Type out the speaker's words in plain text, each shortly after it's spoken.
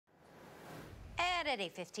At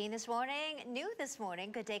 8:15 this morning, new this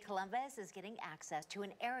morning, Good Day Columbus is getting access to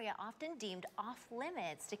an area often deemed off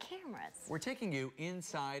limits to cameras. We're taking you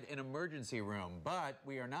inside an emergency room, but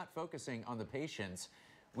we are not focusing on the patients.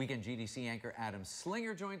 Weekend GDC anchor Adam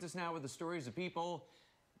Slinger joins us now with the stories of people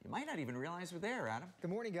you might not even realize were there. Adam.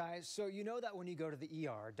 Good morning, guys. So you know that when you go to the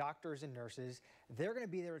ER, doctors and nurses, they're going to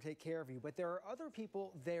be there to take care of you, but there are other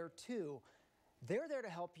people there too. They're there to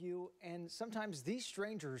help you, and sometimes these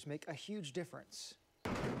strangers make a huge difference.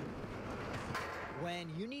 When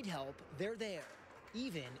you need help, they're there,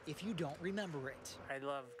 even if you don't remember it. I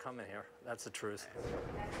love coming here. That's the truth.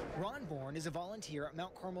 Ron Bourne is a volunteer at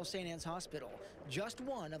Mount Carmel St. Anne's Hospital, just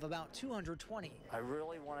one of about 220. I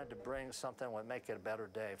really wanted to bring something that would make it a better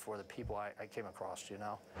day for the people I came across, you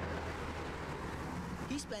know.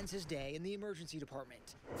 He spends his day in the emergency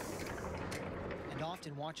department and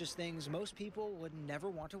often watches things most people would never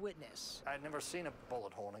want to witness. I'd never seen a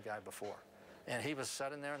bullet hole in a guy before, and he was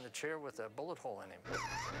sitting there in the chair with a bullet hole in him.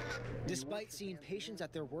 Despite seeing patients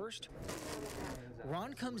at their worst,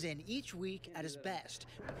 Ron comes in each week at his best,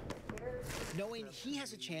 knowing he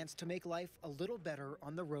has a chance to make life a little better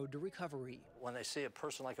on the road to recovery. When they see a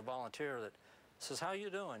person like a volunteer that says, "How you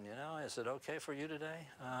doing? You know, is it okay for you today?"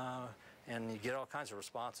 And you get all kinds of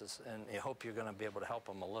responses, and you hope you're going to be able to help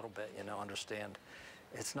them a little bit, you know, understand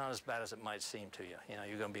it's not as bad as it might seem to you. You know,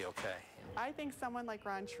 you're going to be okay. I think someone like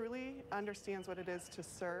Ron truly understands what it is to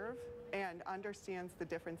serve and understands the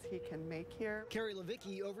difference he can make here. Carrie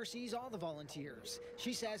Levicki oversees all the volunteers.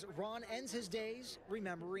 She says Ron ends his days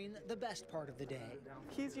remembering the best part of the day.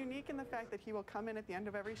 He's unique in the fact that he will come in at the end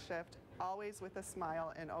of every shift, always with a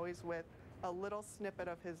smile and always with a little snippet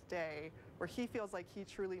of his day where he feels like he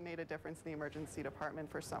truly made a difference in the emergency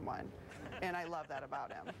department for someone. And I love that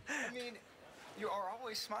about him. I mean, you are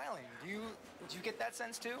always smiling. Do you get that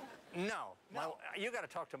sense too? No. You got to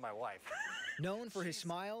talk to my wife. Known for his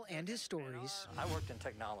smile and his stories. I worked in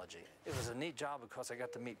technology. It was a neat job because I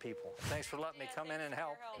got to meet people. Thanks for letting me come in and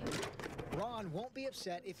help. Ron won't be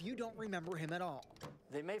upset if you don't remember him at all.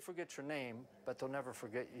 They may forget your name, but they'll never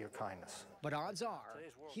forget your kindness. But odds are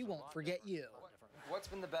he won't forget you. What's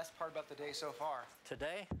been the best part about the day so far?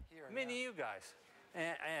 Today? Meeting you guys.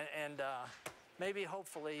 And maybe,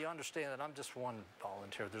 hopefully, you understand that I'm just one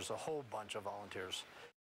volunteer. There's a whole bunch of volunteers.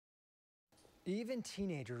 Even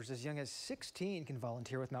teenagers as young as 16 can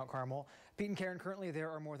volunteer with Mount Carmel. Pete and Karen, currently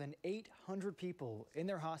there are more than 800 people in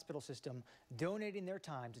their hospital system donating their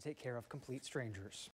time to take care of complete strangers.